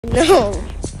No.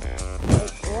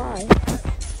 Like, why?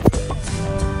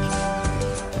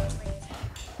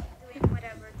 Doing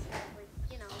whatever to, like,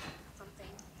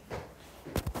 something.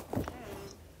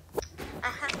 I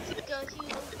have to go to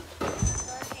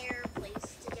the hair place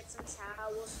to get some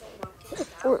towels so Mom can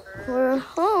shower. We're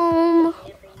home.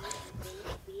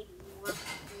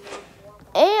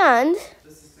 And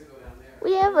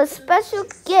we have a special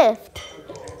guest.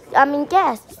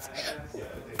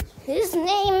 His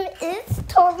name is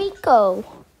Torico.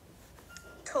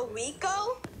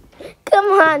 Torico?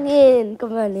 Come on in.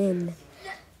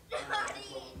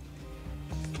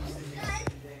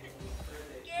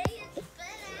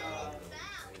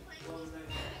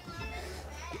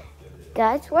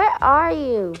 Guys, where are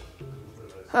you?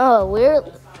 Oh, we're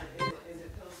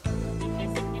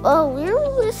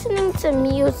listening to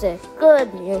music.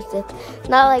 Good music.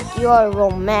 Not like your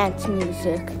romance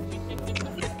music.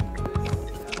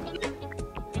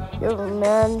 Your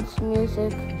romance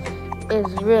music is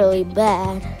really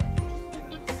bad.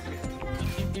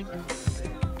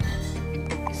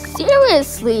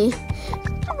 Seriously,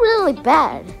 it's really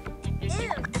bad.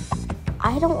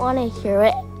 I don't want to hear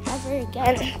it ever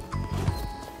again.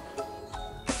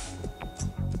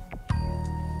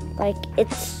 Like,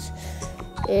 it's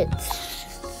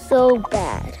so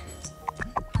bad.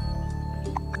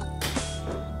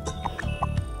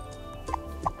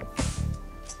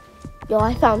 Yo,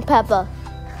 I found Peppa.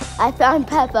 Like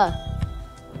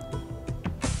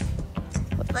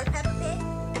Peppa Pig?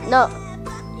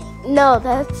 No,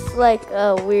 that's like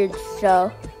a weird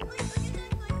show.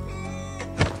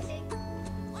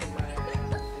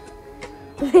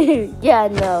 Yeah,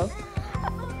 no.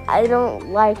 I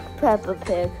don't like Peppa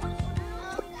Pig.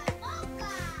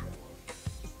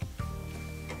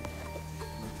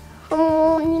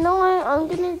 You know what? I'm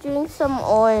gonna drink some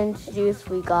orange juice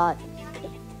we got.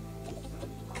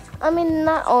 I mean,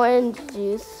 not orange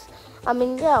juice.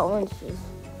 Yeah, orange juice.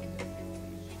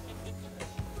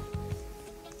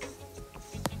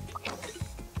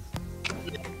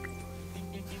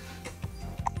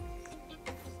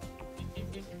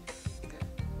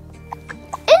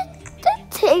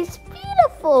 It tastes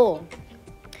beautiful.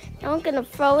 Now I'm gonna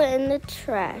throw it in the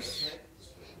trash.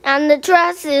 And the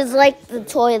trash is like the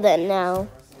toilet now.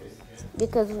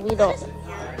 Because we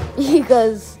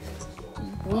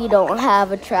don't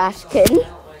have a trash can.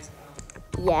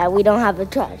 Yeah, we don't have a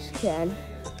trash can.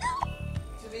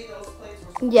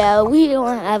 Yeah, we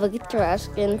don't have a trash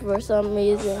can for some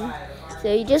reason.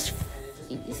 So you just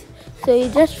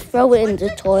throw it in the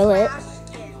toilet.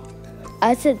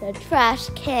 I said the trash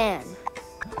can.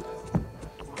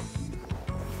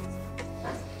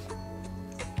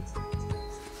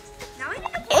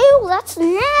 Ew, that's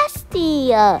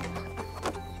nasty.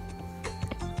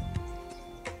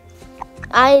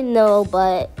 I know,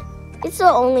 but it's the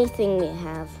only thing we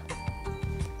have.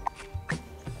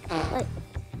 Like,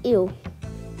 ew.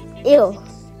 Yo,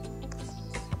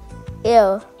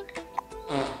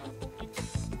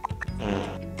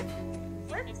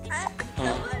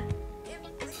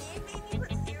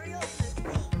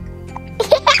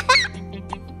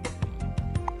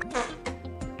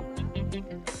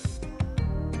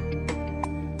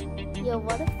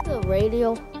 what if the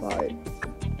radio farts?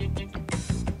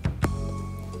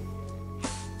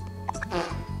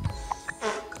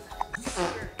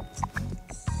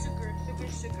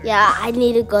 Yeah, I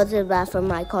need to go to the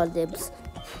bathroom. I call dibs.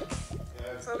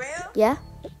 For real? Yeah?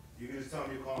 You can just tell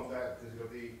me you call him back because you're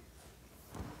going to eat.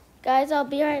 Guys, I'll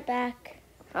be right back.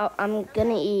 I'm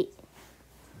gonna eat.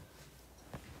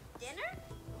 Dinner?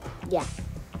 Yeah.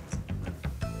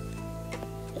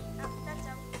 That's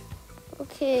all.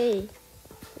 Okay.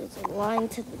 There's a line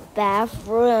to the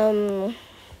bathroom.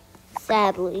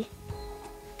 Sadly.